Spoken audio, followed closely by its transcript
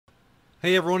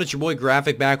Hey everyone, it's your boy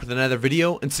Graphic back with another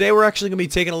video, and today we're actually going to be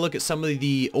taking a look at some of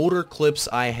the older clips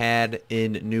I had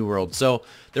in New World. So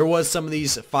there was some of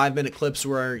these 5-minute clips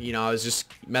where, I was just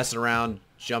messing around,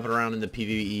 jumping around in the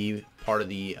PVE part of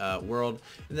the world,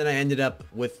 and then I ended up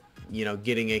with,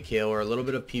 getting a kill or a little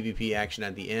bit of PvP action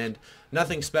at the end.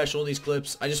 Nothing special in these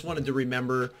clips. I just wanted to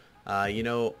remember,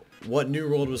 what New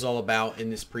World was all about in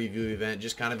this preview event,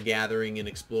 just kind of gathering and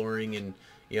exploring and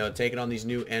taking on these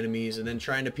new enemies and then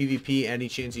trying to PvP any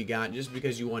chance you got just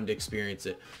because you wanted to experience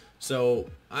it. So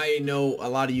I know a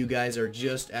lot of you guys are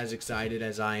just as excited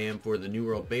as I am for the New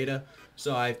World beta.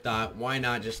 So I thought, why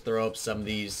not just throw up some of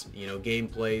these,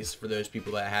 gameplays for those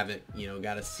people that haven't,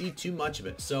 got to see too much of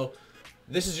it. So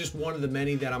this is just one of the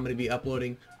many that I'm going to be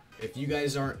uploading. If you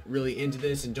guys aren't really into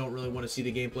this and don't really want to see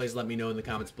the gameplays, let me know in the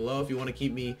comments below. If you want to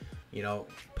keep me,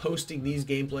 posting these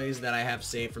gameplays that I have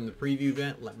saved from the preview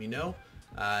event, let me know.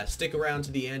 Stick around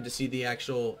to the end to see the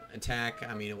actual attack.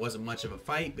 I mean, it wasn't much of a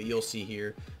fight, but you'll see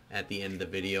here at the end of the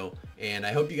video. And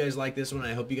I hope you guys like this one.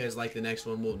 I hope you guys like the next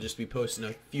one. We'll just be posting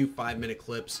a few 5-minute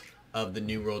clips of the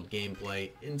New World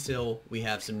gameplay until we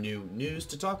have some new news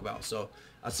to talk about. So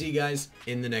I'll see you guys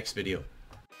in the next video.